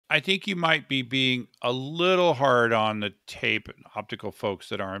I think you might be being a little hard on the tape and optical folks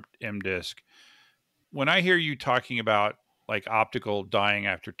that aren't M-Disc. When I hear you talking about like optical dying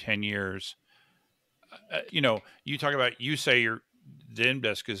after 10 years, you talk about, you say the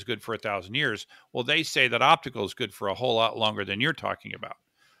M-Disc is good for 1,000 years. Well, they say that optical is good for a whole lot longer than you're talking about.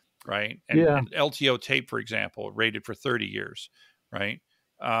 Right. Yeah. And LTO tape, for example, rated for 30 years. Right.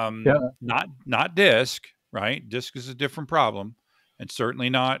 Yeah. Not disc, right? Disc is a different problem and certainly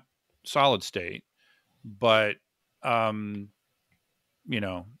not solid state. But, I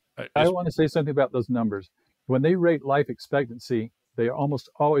want to say something about those numbers. When they rate life expectancy, they almost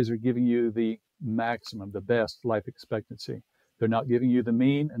always are giving you the maximum, the best life expectancy. They're not giving you the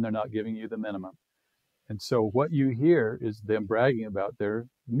mean and they're not giving you the minimum. And so what you hear is them bragging about their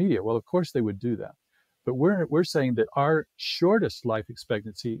media. Well, of course they would do that. But we're saying that our shortest life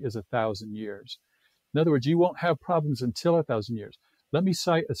expectancy is 1,000 years. In other words, you won't have problems until 1,000 years. Let me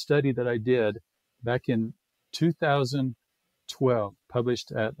cite a study that I did back in 2012,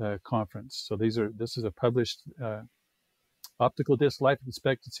 published at a conference. So this is a published optical disc life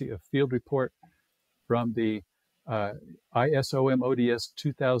expectancy, a field report from the ISOM ODS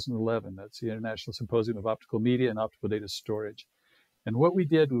 2011. That's the International Symposium of Optical Media and Optical Data Storage. And what we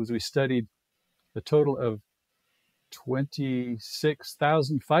did was we studied a total of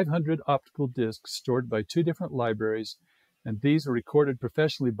 26,500 optical discs stored by 2 different libraries. And these are recorded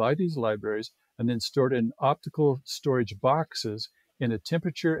professionally by these libraries and then stored in optical storage boxes in a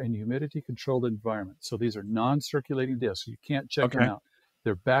temperature and humidity controlled environment. So these are non-circulating discs. You can't check them out.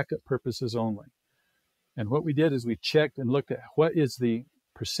 They're backup purposes only. And what we did is we checked and looked at what is the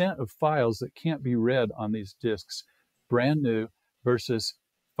percent of files that can't be read on these discs, brand new versus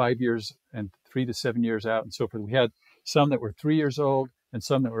 5 years and 3 to 7 years out and so forth. We had some that were 3 years old and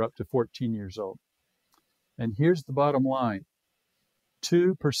some that were up to 14 years old. And here's the bottom line.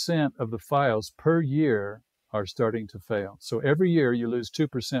 2% of the files per year are starting to fail. So every year you lose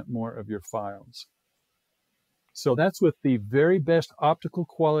 2% more of your files. So that's with the very best optical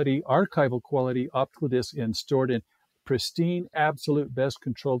quality, archival quality optical discs stored in pristine, absolute best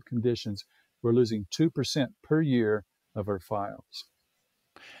controlled conditions. We're losing 2% per year of our files.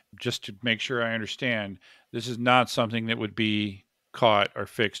 Just to make sure I understand, this is not something that would be caught or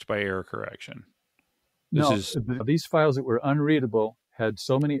fixed by error correction. These files that were unreadable had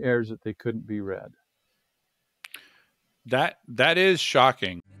so many errors that they couldn't be read. That is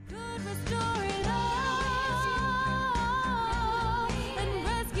shocking.